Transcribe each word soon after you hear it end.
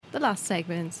the last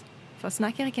segment for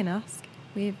Snacker I Can Ask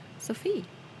with Sophie.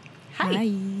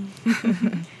 Hi.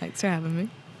 Thanks for having me.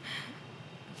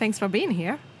 Thanks for being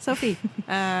here. Sophie,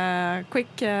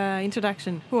 quick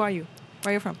introduction. Who are you?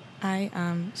 Where are you from? I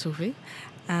am Sophie.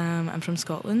 I'm from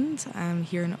Scotland. I'm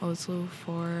here in Oslo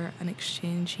for an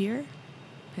exchange year.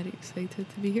 Very excited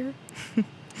to be here.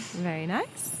 Very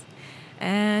nice.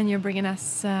 And you're bringing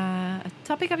us a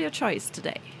topic of your choice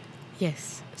today.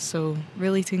 Yes. So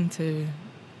relating to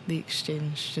the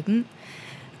exchange student,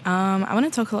 I want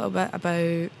to talk a little bit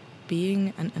about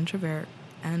being an introvert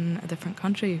in a different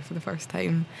country for the first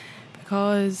time,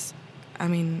 because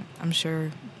I'm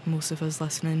sure most of us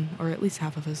listening, or at least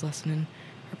half of us listening,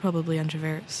 are probably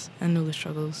introverts and know the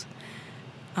struggles.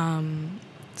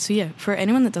 So yeah, for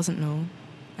anyone that doesn't know,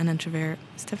 an introvert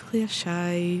is typically a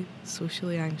shy,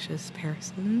 socially anxious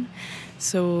person.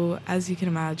 So as you can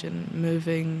imagine,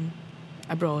 moving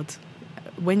abroad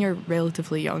when you're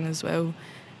relatively young as well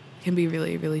can be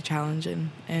really, really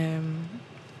challenging.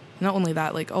 Not only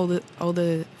that, like all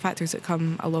the factors that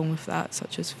come along with that,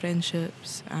 such as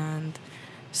friendships and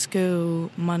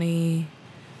school, money,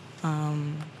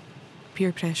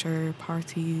 peer pressure,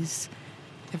 parties,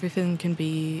 everything can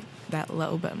be that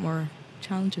little bit more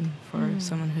challenging for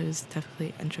someone who's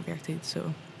typically introverted.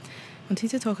 So I wanted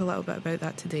to talk a little bit about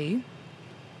that today.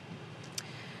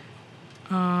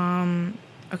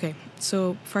 Okay,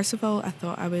 so first of all, I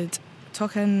thought I would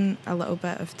talk in a little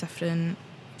bit of different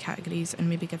categories and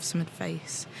maybe give some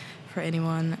advice for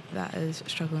anyone that is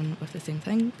struggling with the same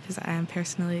thing, because I am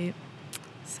personally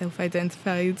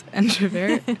self-identified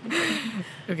introvert.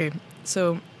 Okay,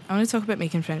 so I want to talk about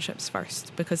making friendships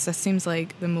first, because this seems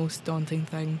like the most daunting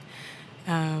thing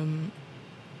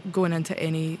going into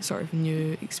any sort of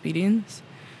new experience.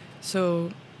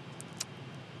 So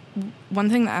one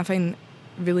thing that I find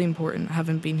really important,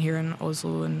 having been here in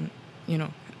Oslo and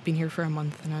been here for a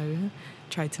month now,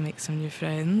 tried to make some new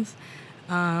friends,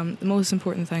 the most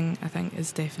important thing I think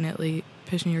is definitely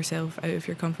pushing yourself out of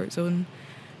your comfort zone,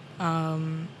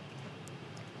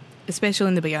 especially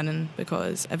in the beginning,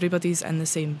 because everybody's in the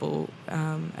same boat,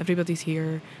 everybody's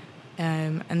here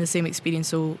in the same experience,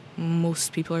 so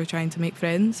most people are trying to make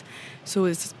friends. So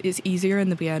it's easier in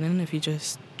the beginning if you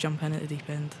just jump in at the deep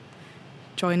end.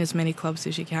 Join as many clubs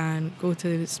as you can, go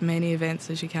to as many events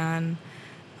as you can.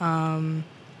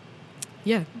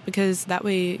 Because that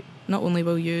way not only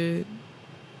will you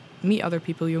meet other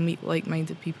people, you'll meet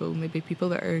like-minded people, maybe people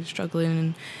that are struggling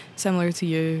and similar to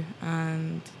you,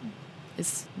 and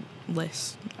it's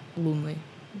less lonely.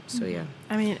 So yeah.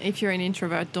 I mean, if you're an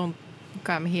introvert, don't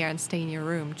come here and stay in your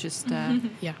room. Just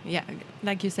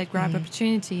like you said, grab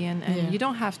opportunity, and you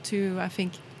don't have to, I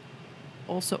think,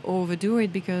 also overdo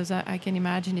it, because I can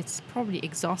imagine it's probably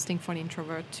exhausting for an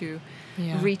introvert to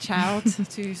reach out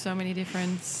to so many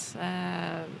different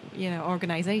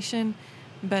organization,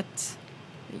 but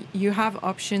you have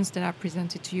options that are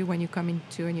presented to you when you come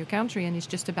into a new country, and it's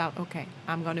just about, okay,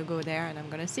 I'm going to go there and I'm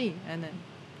going to see, and then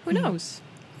who knows?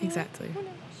 Exactly. Who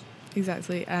knows?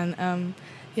 Exactly. And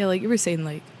like you were saying,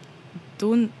 like,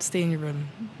 don't stay in your room.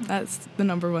 That's the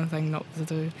number one thing not to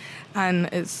do. And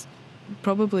it's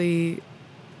probably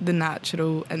the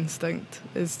natural instinct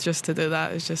is just to do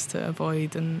that, is just to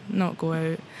avoid and not go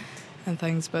out and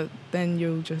things, but then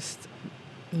you'll just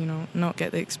not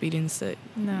get the experience that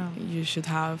you should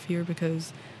have here,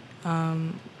 because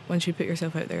once you put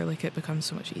yourself out there, like, it becomes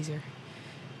so much easier.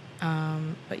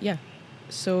 But yeah,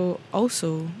 so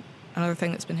also another thing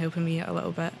that's been helping me a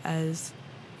little bit is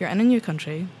you're in a new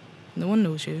country, no one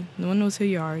knows you, no one knows who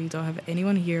you are, you don't have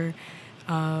anyone here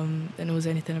that knows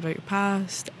anything about your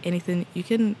past, anything.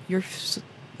 You're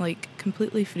like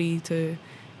completely free to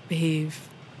behave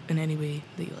in any way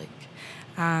that you like.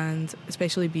 And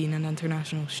especially being an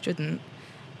international student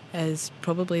is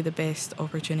probably the best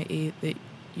opportunity that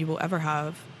you will ever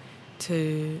have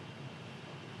to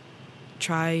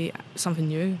try something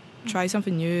new. Try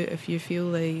something new if you feel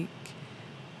like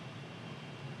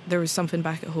there was something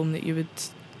back at home that you would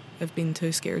have been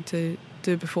too scared to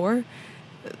do before.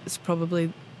 It's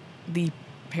probably the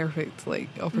perfect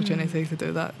opportunity to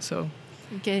do that. So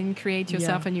you can create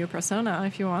yourself a new persona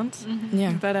if you want.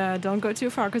 Yeah, but don't go too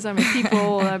far, because I mean,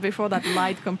 people before that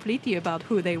lied completely about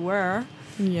who they were.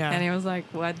 Yeah, and it was like,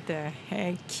 what the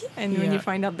heck? And when you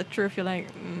find out the truth, you're like,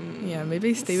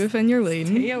 maybe stay within your lane.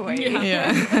 Stay away.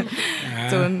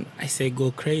 I say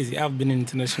go crazy. I've been an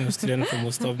international student for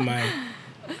most of my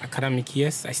academic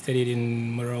years. I studied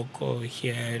in Morocco,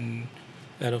 here, and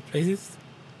a lot of places.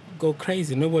 Go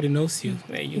crazy. Nobody knows you.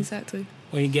 Exactly.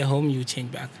 When you get home, you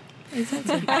change back.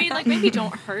 Exactly. I mean, like, maybe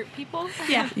don't hurt people.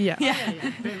 Yeah.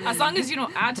 As long as you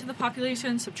don't add to the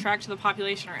population, subtract to the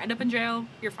population, or end up in jail,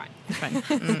 you're fine.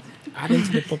 Adding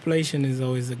to the population is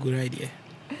always a good idea.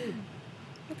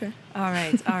 Okay. All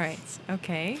right.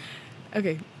 Okay.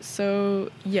 Okay, so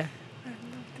yeah.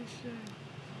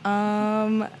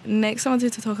 Next I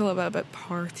wanted to talk a little bit about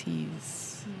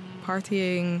parties.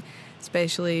 Partying,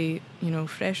 especially,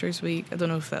 Freshers' Week. I don't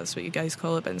know if that's what you guys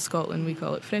call it, but in Scotland we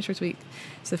call it Freshers' Week.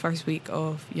 It's the first week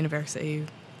of university.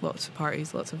 Lots of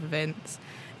parties, lots of events.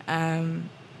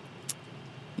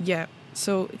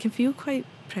 So it can feel quite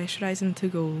pressurising to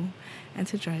go and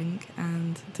to drink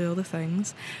and do all the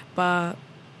things. But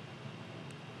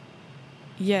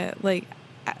yeah, like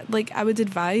I would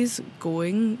advise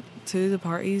going to the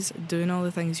parties, doing all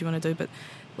the things you want to do, but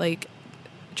like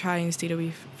try and stay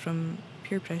away from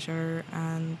peer pressure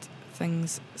and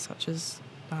things such as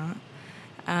that.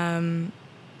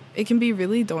 It can be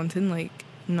really daunting, like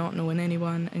not knowing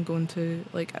anyone and going to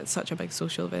like such a big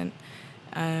social event.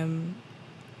 I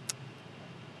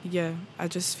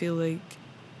just feel like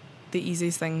the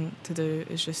easiest thing to do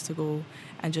is just to go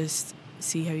and just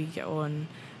see how you get on.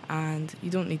 And you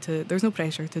don't need to, there's no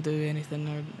pressure to do anything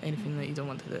or anything that you don't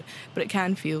want to do. But it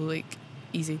can feel like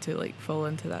easy to like fall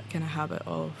into that kind of habit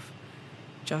of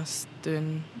just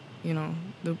doing,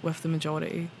 with the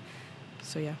majority.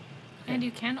 So yeah. And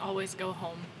you can always go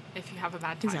home if you have a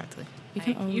bad time. Exactly.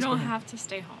 You don't have to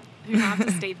stay home. You don't have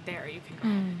to stay there. You can go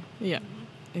home. Yeah,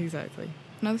 exactly.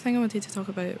 Another thing I wanted to talk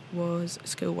about was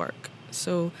schoolwork.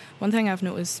 So one thing I've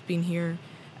noticed being here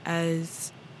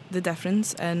is the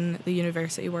difference in the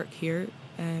university work here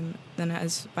than it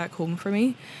is back home for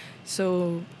me.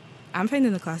 So I'm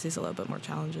finding the classes a little bit more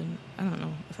challenging. I don't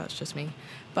know if that's just me,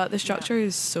 but the structure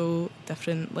is so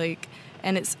different.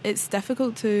 And it's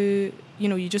difficult to,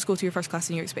 you just go to your first class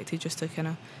and you're expected just to kind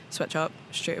of switch up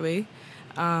straight away.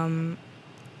 And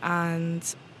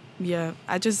yeah,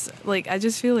 I just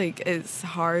feel like it's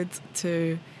hard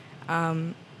to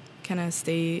kind of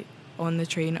stay on the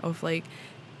train of like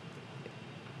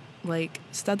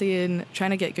studying,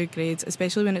 trying to get good grades,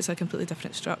 especially when it's a completely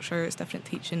different structure, it's different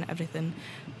teaching, everything.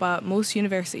 But most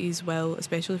universities will,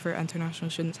 especially for international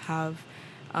students, have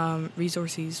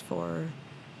resources for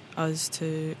us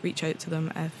to reach out to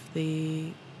them if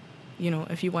they,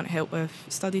 if you want help with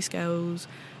study skills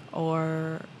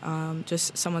or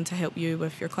just someone to help you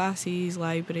with your classes,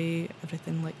 library,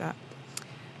 everything like that.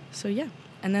 So yeah.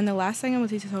 And then the last thing I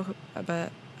wanted to talk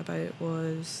about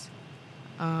was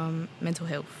mental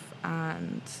health.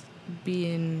 And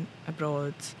being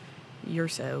abroad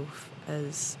yourself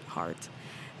is hard.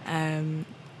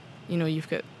 You've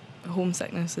got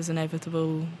homesickness is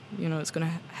inevitable. It's going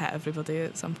to hit everybody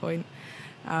at some point.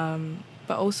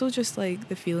 But also just like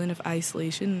the feeling of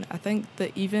isolation. I think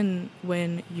that even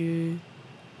when you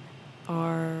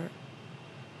are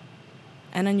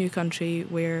in a new country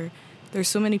where there's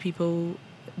so many people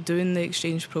doing the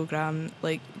exchange program,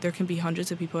 like there can be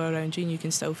hundreds of people around you and you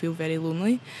can still feel very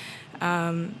lonely.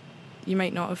 You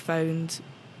might not have found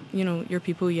your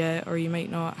people yet, or you might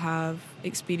not have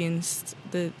experienced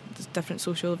the different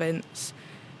social events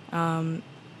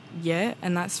yet,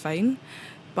 and that's fine.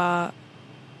 But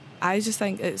I just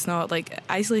think it's not like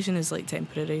isolation is like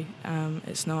temporary.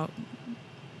 It's not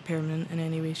permanent in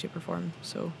any way, shape or form.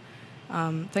 So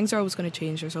things are always going to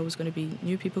change. There's always going to be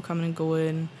new people coming and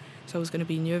going. There's always going to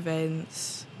be new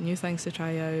events, new things to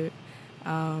try out,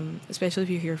 especially if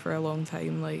you're here for a long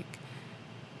time. Like,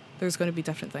 there's going to be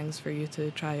different things for you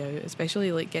to try out,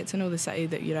 especially like get to know the city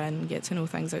that you're in, get to know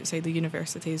things outside the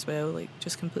university as well, like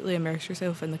just completely immerse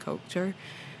yourself in the culture.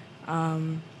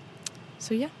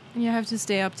 So yeah. You have to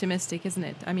stay optimistic, isn't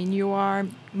it? I mean, you are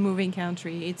moving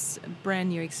country. It's a brand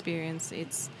new experience.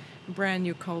 It's a brand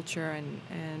new culture,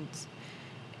 and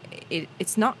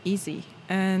it's not easy.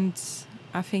 And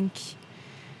I think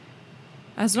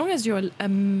as long as you're a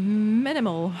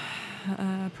minimal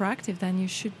proactive, then you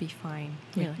should be fine.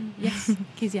 Really. Yes,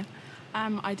 Kezia.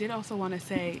 I did also want to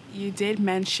say, you did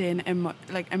mention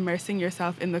immersing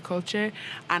yourself in the culture,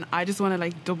 and I just want to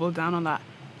double down on that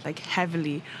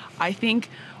heavily. I think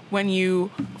when you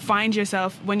find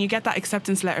yourself, when you get that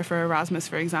acceptance letter for Erasmus,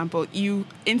 for example, you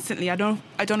instantly, I don't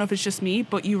know if it's just me,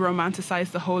 but you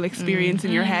romanticize the whole experience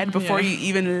in your head before you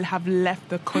even have left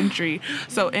the country.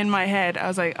 So in my head, I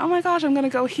was like, oh my gosh, I'm going to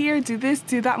go here, do this,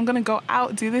 do that. I'm going to go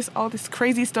out, do this, all this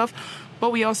crazy stuff.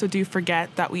 But we also do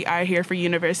forget that we are here for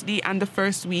university, and the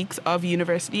first weeks of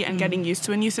university and getting used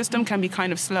to a new system can be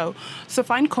kind of slow. So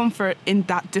find comfort in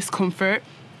that discomfort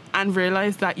and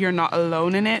realize that you're not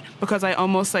alone in it, because I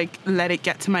almost like let it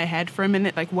get to my head for a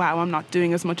minute, like, wow, I'm not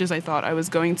doing as much as I thought I was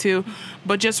going to.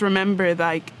 But just remember,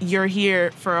 like, you're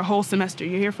here for a whole semester,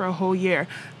 you're here for a whole year.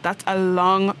 That's a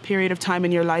long period of time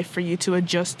in your life for you to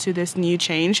adjust to this new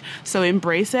change. So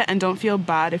embrace it, and don't feel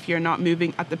bad if you're not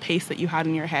moving at the pace that you had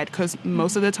in your head, because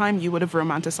most of the time you would have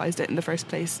romanticized it in the first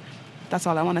place. That's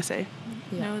all I want to say.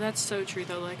 Yeah. No, that's so true,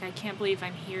 though. Like, I can't believe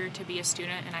I'm here to be a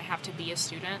student and I have to be a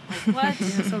student. Like, what?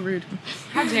 Yeah, so rude.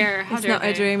 How dare it's not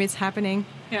a dream, it's happening.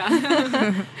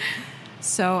 Yeah.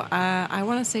 So I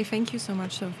want to say thank you so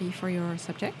much, Sophie, for your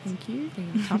subject. Thank you. For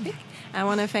your topic. I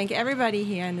want to thank everybody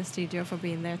here in the studio for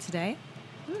being there today,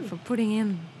 for putting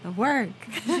in the work.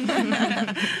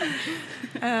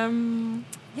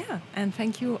 Yeah, and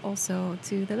thank you also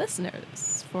to the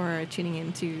listeners for tuning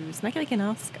in to Snack I Can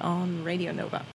Ask on Radio Nova.